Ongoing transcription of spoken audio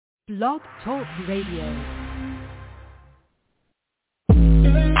Blog Talk Radio.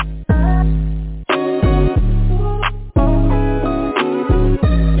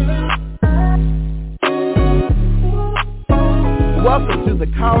 Welcome to the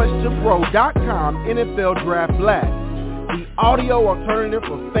College2Pro.com NFL Draft Blast, the audio alternative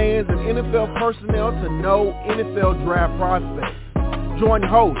for fans and NFL personnel to know NFL draft prospects. Join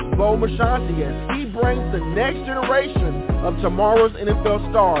host Bo Marchionte as he brings the next generation of tomorrow's NFL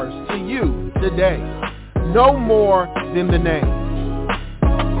stars to you today. No more than the name.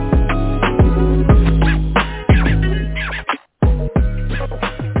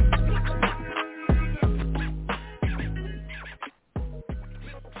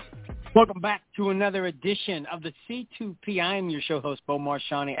 Welcome back to another edition of the C2P. I am your show host, Bo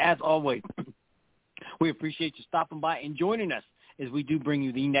Marchionte. As always, we appreciate you stopping by and joining us as we do bring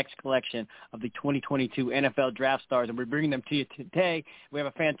you the next collection of the 2022 NFL Draft Stars, and we're bringing them to you today. We have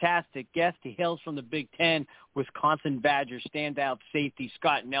a fantastic guest. He hails from the Big Ten, Wisconsin Badgers standout safety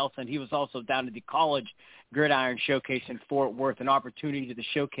Scott Nelson. He was also down at the College Gridiron Showcase in Fort Worth, an opportunity to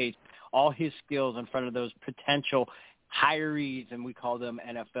showcase all his skills in front of those potential hirees, and we call them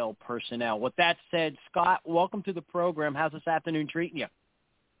NFL personnel. With that said, Scott, welcome to the program. How's this afternoon treating you?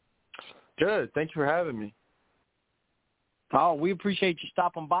 Good. Thank you for having me. Oh, we appreciate you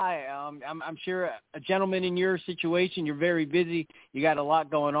stopping by. I'm sure a gentleman in your situation, you're very busy. You got a lot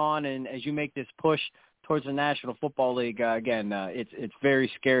going on, and as you make this push towards the National Football League, it's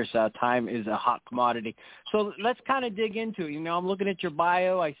very scarce. Time is a hot commodity. So let's kind of dig into it. You know, I'm looking at your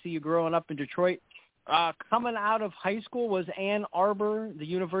bio. I see you growing up in Detroit. Coming out of high school, was Ann Arbor, the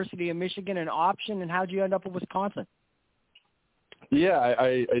University of Michigan, an option, and how did you end up in Wisconsin? Yeah,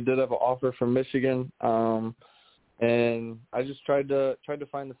 I did have an offer from Michigan, and I just tried to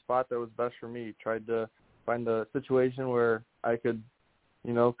find the spot that was best for me. Tried to find the situation where I could,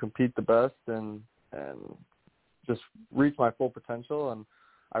 you know, compete the best and just reach my full potential. And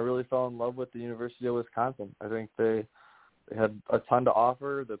I really fell in love with the University of Wisconsin. I think they had a ton to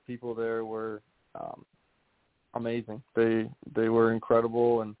offer. The people there were amazing. They were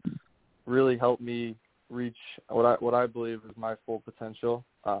incredible and really helped me reach what I believe is my full potential.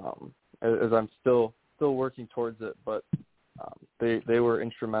 As I'm still working towards it, but they were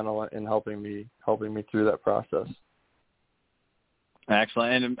instrumental in helping me through that process.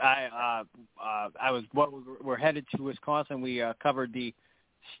 Excellent. And we're headed to Wisconsin. We covered the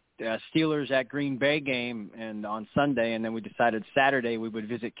Steelers at Green Bay game and on Sunday, and then we decided Saturday we would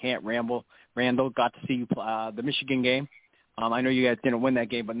visit Camp Randall. Got to see the Michigan game. I know you guys didn't win that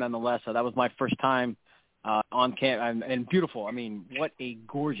game, but nonetheless, that was my first time on camp, and beautiful. I mean, what a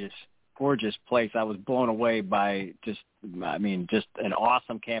gorgeous place. I was blown away by just an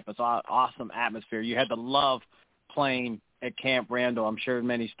awesome campus, awesome atmosphere. You had to love playing at Camp Randall. I'm sure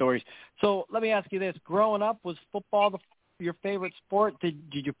many stories. So let me ask you this. Growing up, was football your favorite sport? Did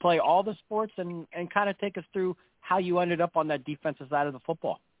you play all the sports, and kind of take us through how you ended up on that defensive side of the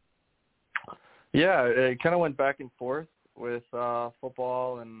football? Yeah, it kind of went back and forth with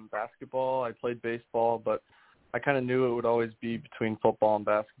football and basketball. I played baseball, but I kind of knew it would always be between football and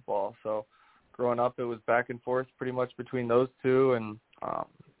basketball. So growing up, it was back and forth pretty much between those two. And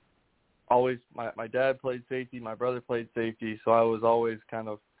always my dad played safety, my brother played safety, so I was always kind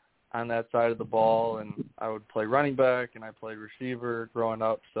of on that side of the ball. And I would play running back, and I played receiver growing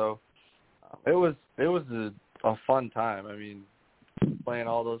up. So it was a fun time. I mean, playing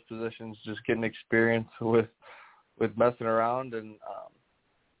all those positions, just getting experience with messing around and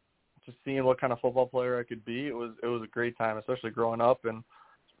just seeing what kind of football player I could be. It was a great time, especially growing up. And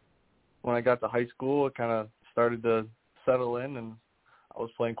when I got to high school, it kind of started to settle in, and I was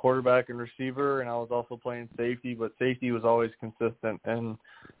playing quarterback and receiver, and I was also playing safety, but safety was always consistent. And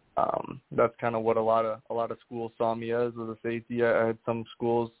that's kind of what a lot of schools saw me as a safety. I had some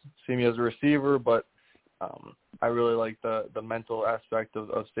schools see me as a receiver, but I really like the mental aspect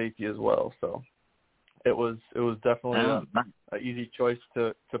of safety as well. So it was definitely an easy choice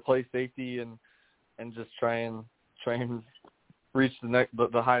to play safety and just try and reach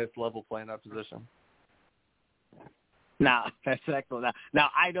the highest level playing that position. Now, that's excellent. Now,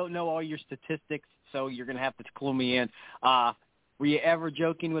 I don't know all your statistics, so you're going to have to clue me in. Were you ever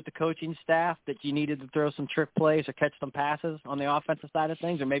joking with the coaching staff that you needed to throw some trick plays or catch some passes on the offensive side of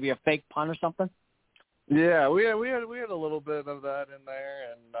things, or maybe a fake punt or something? Yeah, we had a little bit of that in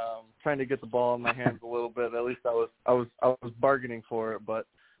there, and trying to get the ball in my hands a little bit. At least I was bargaining for it, but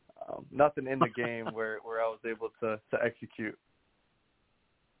nothing in the game where I was able to execute.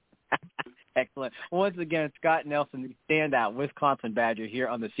 Excellent. Once again, Scott Nelson, the standout Wisconsin Badger here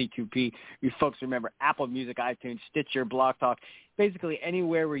on the C2P. You folks remember Apple Music, iTunes, Stitcher, Blog Talk. Basically,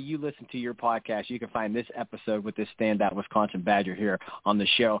 anywhere where you listen to your podcast, you can find this episode with this standout Wisconsin Badger here on the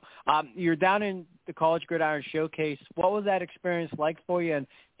show. You're down in the College Gridiron Showcase. What was that experience like for you, and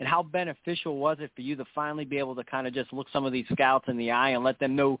how beneficial was it for you to finally be able to kind of just look some of these scouts in the eye and let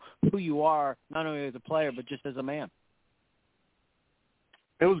them know who you are, not only as a player, but just as a man?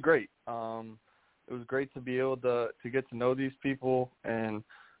 It was great. It was great to be able to get to know these people and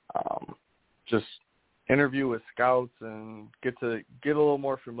just interview with scouts and get a little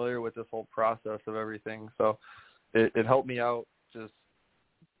more familiar with this whole process of everything. So it helped me out just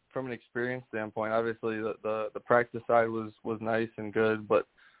from an experience standpoint. Obviously, the practice side was nice and good, but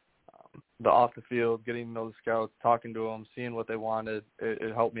the off the field, getting to know the scouts, talking to them, seeing what they wanted,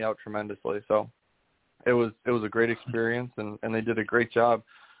 it helped me out tremendously. So it was a great experience, and they did a great job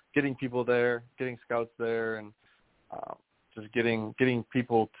getting people there, getting scouts there, and just getting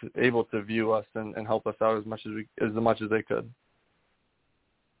people able to view us and help us out as much as they could.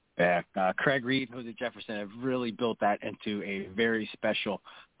 Yeah, Craig Reed, Jose Jefferson have really built that into a very special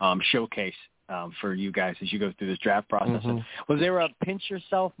showcase for you guys as you go through this draft process. Mm-hmm. Was there a pinch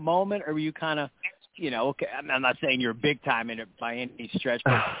yourself moment, or were you kind of, okay, I'm not saying you're big time in it by any stretch,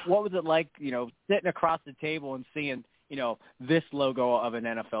 but what was it like, sitting across the table and seeing, this logo of an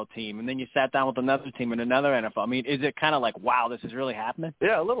NFL team, and then you sat down with another team and another NFL? I mean, is it kind of like, wow, this is really happening?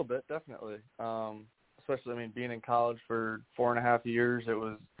 Yeah, a little bit, definitely. Especially, being in college for 4.5 years,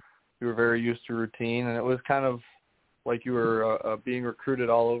 you were very used to routine, and it was kind of like you were being recruited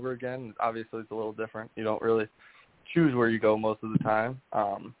all over again. Obviously, it's a little different. You don't really choose where you go most of the time,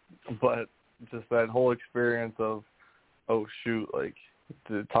 but just that whole experience of, oh shoot, like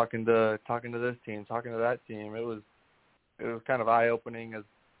talking to this team, talking to that team, it was kind of eye-opening as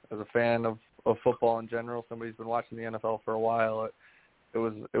a fan of football in general. Somebody's been watching the NFL for a while. It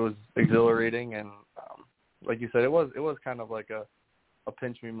was exhilarating, and like you said, it was kind of like a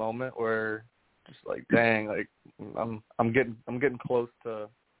pinch me moment where just like, dang, like I'm getting close to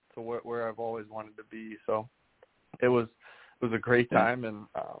where I've always wanted to be. So it was a great time, and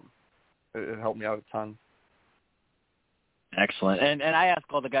it helped me out a ton. Excellent. And I ask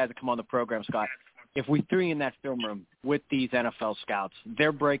all the guys that come on the program, Scott, if we threw you in that film room with these NFL scouts,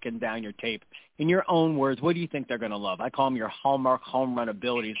 they're breaking down your tape. In your own words, what do you think they're going to love? I call them your hallmark home run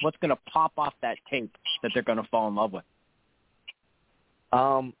abilities. What's going to pop off that tape that they're going to fall in love with?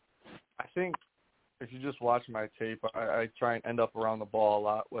 I think if you just watch my tape, I try and end up around the ball a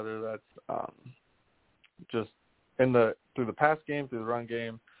lot, whether that's just through the pass game, through the run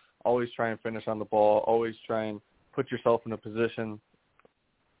game. Always try and finish on the ball. Always try and put yourself in a position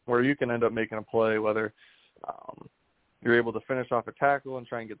where you can end up making a play, whether you're able to finish off a tackle and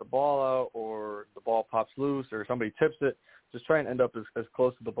try and get the ball out, or the ball pops loose, or somebody tips it. Just try and end up as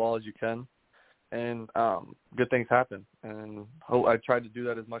close to the ball as you can, and good things happen. And I tried to do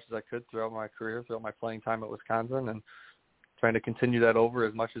that as much as I could throughout my career, throughout my playing time at Wisconsin, and trying to continue that over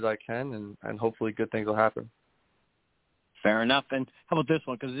as much as I can, and hopefully good things will happen. Fair enough. And how about this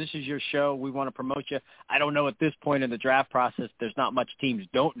one? Because this is your show. We want to promote you. I don't know at this point in the draft process, there's not much teams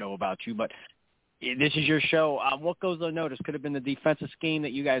don't know about you, but this is your show. What goes unnoticed? Could have been the defensive scheme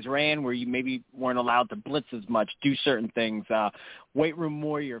that you guys ran where you maybe weren't allowed to blitz as much, do certain things, weight room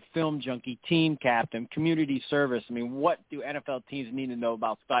warrior, film junkie, team captain, community service. I mean, what do NFL teams need to know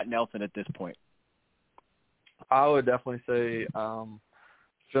about Scott Nelson at this point? I would definitely say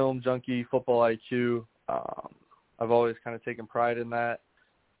film junkie, football IQ. I've always kind of taken pride in that,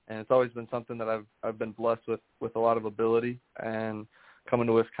 and it's always been something that I've been blessed with a lot of ability. And coming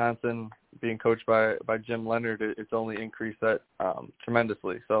to Wisconsin, being coached by Jim Leonard, it's only increased that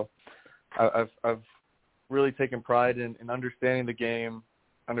tremendously. So I've really taken pride in understanding the game,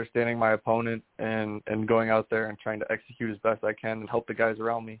 understanding my opponent, and going out there and trying to execute as best I can and help the guys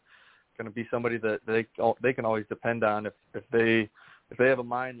around me. Going to be somebody that they can always depend on if they have a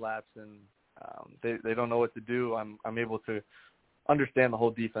mind lapse and they don't know what to do. I'm able to understand the whole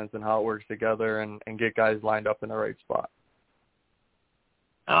defense and how it works together and get guys lined up in the right spot.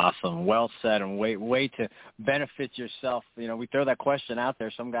 Awesome. Well said. And way to benefit yourself. We throw that question out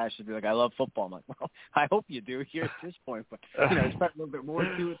there. Some guys should be like, I love football. I'm like, well, I hope you do here at this point. But, there's a little bit more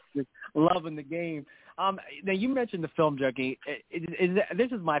to it, just loving the game. Now, you mentioned the film junkie.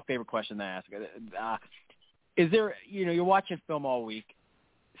 This is my favorite question to ask. Is there, you're watching film all week.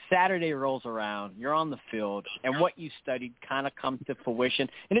 Saturday rolls around, you're on the field, and what you studied kind of comes to fruition.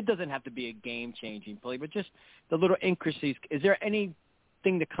 And it doesn't have to be a game-changing play, but just the little intricacies. Is there anything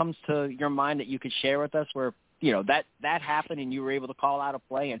that comes to your mind that you could share with us where that happened and you were able to call out a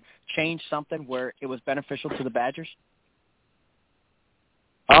play and change something where it was beneficial to the Badgers?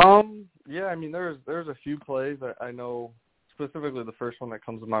 Yeah, I mean, there's a few plays I know. Specifically, the first one that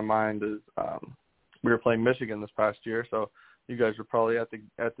comes to my mind is we were playing Michigan this past year, so you guys were probably at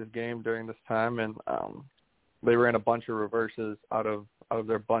this game during this time, and they ran a bunch of reverses out of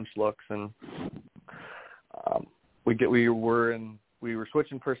their bunch looks, and we were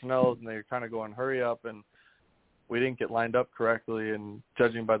switching personnels, and they were kind of going hurry up, and we didn't get lined up correctly, and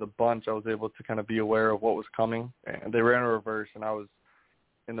judging by the bunch, I was able to kind of be aware of what was coming, and they ran a reverse, and I was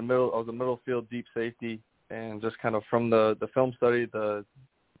in the middle. I was a middle field deep safety, and just kind of from the film study, the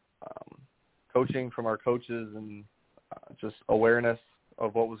coaching from our coaches, and just awareness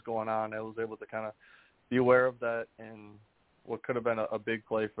of what was going on, I was able to kind of be aware of that, and what could have been a big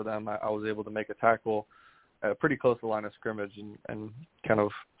play for them, I was able to make a tackle pretty close to the line of scrimmage, and kind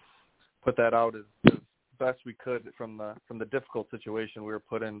of put that out as best we could from the difficult situation we were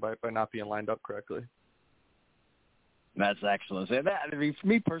put in by not being lined up correctly. That's excellent. I mean, for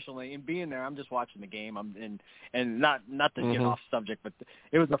me personally, in being there, I'm just watching the game. And not to get off subject, but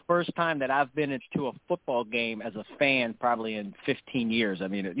it was the first time that I've been to a football game as a fan probably in 15 years. I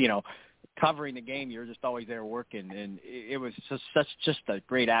mean, covering the game, you're just always there working, and it was just a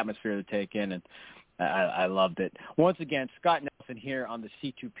great atmosphere to take in, and I loved it. Once again, Scott Nelson here on the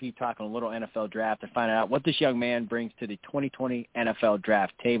C2P talking a little NFL draft to find out what this young man brings to the 2020 NFL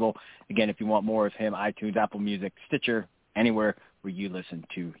draft table. Again, if you want more of him, iTunes, Apple Music, Stitcher, anywhere where you listen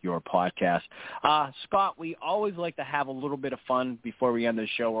to your podcast. Scott, we always like to have a little bit of fun before we end the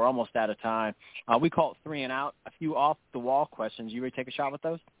show. We're almost out of time. We call it 3 and Out. A few off-the-wall questions. You ready to take a shot with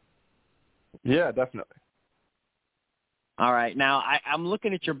those? Yeah, definitely. All right. Now, I'm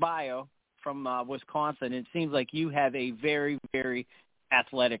looking at your bio from Wisconsin. It seems like you have a very, very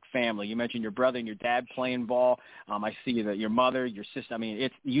athletic family. You mentioned your brother and your dad playing ball. I see that your mother, your sister. I mean,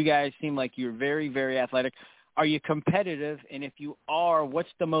 you guys seem like you're very, very athletic. Are you competitive? And if you are, what's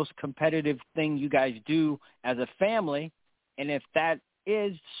the most competitive thing you guys do as a family? And if that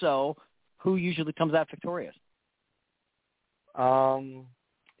is so, who usually comes out victorious?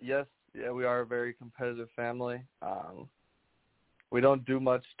 Yes. Yeah, we are a very competitive family. We don't do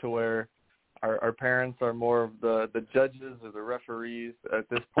much to where our parents are more of the judges or the referees at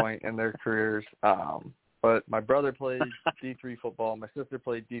this point in their careers. But my brother played D3 football. My sister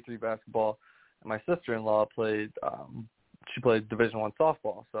played D3 basketball. And my sister-in-law played Division I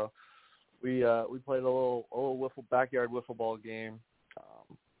softball. So we played a little backyard wiffle ball game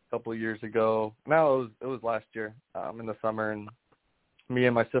a couple of years ago. No, it was last year in the summer, and me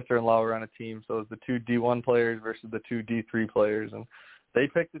and my sister-in-law were on a team. So it was the 2 D1 players versus the 2 D3 players, and they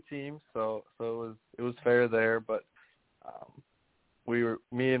picked the team, so it was fair there. But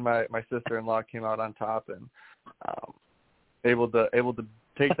me and my sister-in-law came out on top, and able to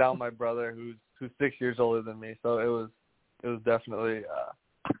take down my brother, who's 6 years older than me. So it was definitely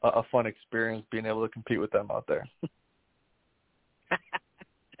a fun experience being able to compete with them out there.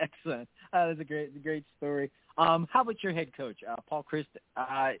 Excellent. That's a great story. How about your head coach, Paul Christ?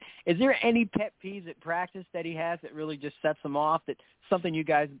 Is there any pet peeves at practice that he has that really just sets him off, that something you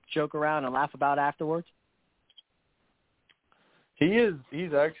guys joke around and laugh about afterwards?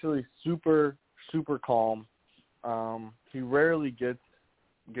 He's actually super, super calm. He rarely gets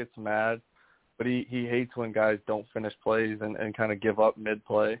mad, but he hates when guys don't finish plays and kind of give up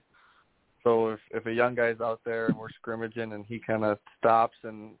mid-play. So if a young guy's out there and we're scrimmaging and he kind of stops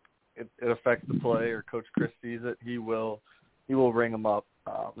and it affects the play, or Coach Chris sees it, he will ring him up,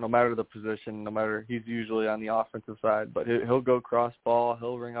 no matter the position, no matter, he's usually on the offensive side, but he'll go cross ball,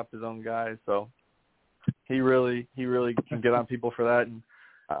 he'll ring up his own guys. So he really can get on people for that. And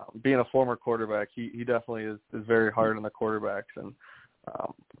being a former quarterback, he definitely is very hard on the quarterbacks, and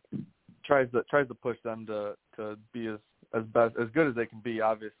tries to push them to be as good as they can be,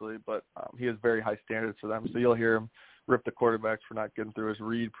 obviously, but he has very high standards for them. So you'll hear him rip the quarterbacks for not getting through his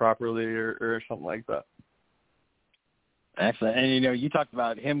read properly or something like that. Excellent. And, you talked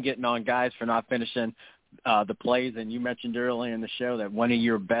about him getting on guys for not finishing the plays, and you mentioned earlier in the show that one of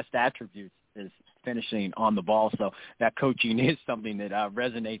your best attributes is finishing on the ball. So that coaching is something that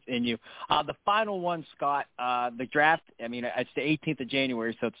resonates in you. The final one, Scott, the draft, I mean, it's the 18th of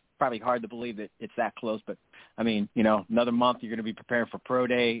January, so it's probably hard to believe that it's that close. But, I mean, another month you're going to be preparing for pro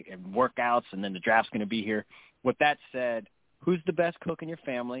day and workouts, and then the draft's going to be here. With that said, who's the best cook in your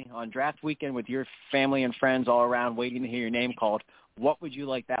family? On draft weekend with your family and friends all around waiting to hear your name called, what would you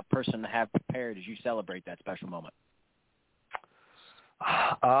like that person to have prepared as you celebrate that special moment?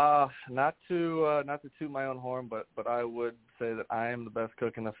 Not to toot my own horn, but I would say that I am the best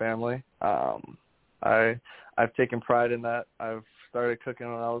cook in the family. I've taken pride in that. I've started cooking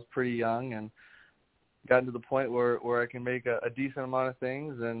when I was pretty young and gotten to the point where I can make a decent amount of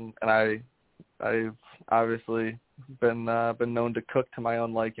things, and I've obviously been known to cook to my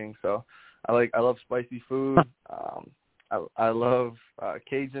own liking. So I love spicy food. I love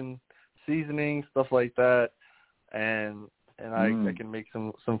Cajun seasoning, stuff like that, and I can make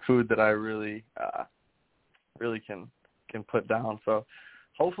some food that I really can put down. So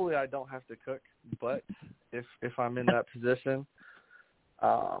hopefully I don't have to cook, but if I'm in that position,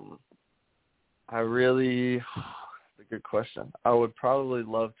 that's a good question. I would probably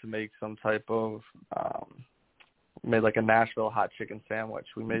love to make some type of made like a Nashville hot chicken sandwich.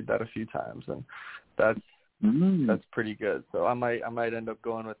 We made that a few times, and that's pretty good. So I might end up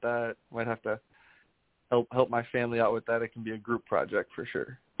going with that. Might have to help my family out with that. It can be a group project for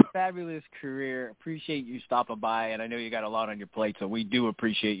sure. Fabulous career. Appreciate you stopping by, and I know you got a lot on your plate, so we do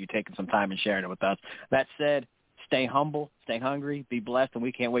appreciate you taking some time and sharing it with us. That said, stay humble, stay hungry, be blessed, and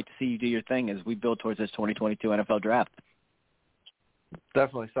we can't wait to see you do your thing as we build towards this 2022 NFL Draft.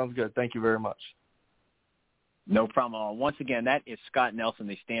 Definitely. Sounds good. Thank you very much. No problem at all. Once again, that is Scott Nelson,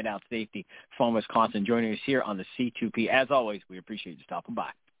 the standout safety from Wisconsin, joining us here on the C2P. As always, we appreciate you stopping by.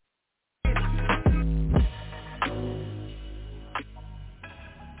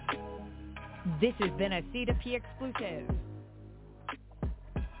 This has been a C2P exclusive.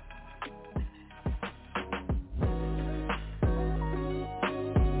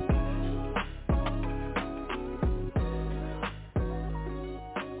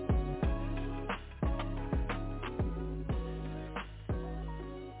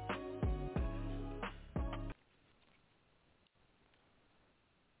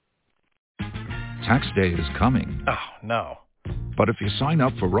 Tax day is coming. Oh, no. But if you sign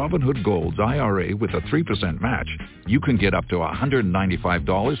up for Robinhood Gold's IRA with a 3% match, you can get up to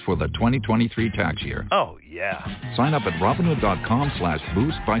 $195 for the 2023 tax year. Oh, yeah. Sign up at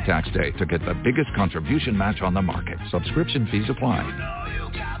Robinhood.com/boost by tax day to get the biggest contribution match on the market. Subscription fees apply.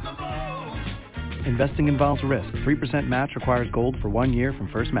 Investing involves risk. 3% match requires gold for 1 year from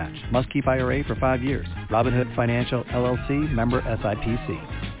first match. Must keep IRA for 5 years. Robinhood Financial, LLC, member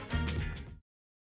SIPC.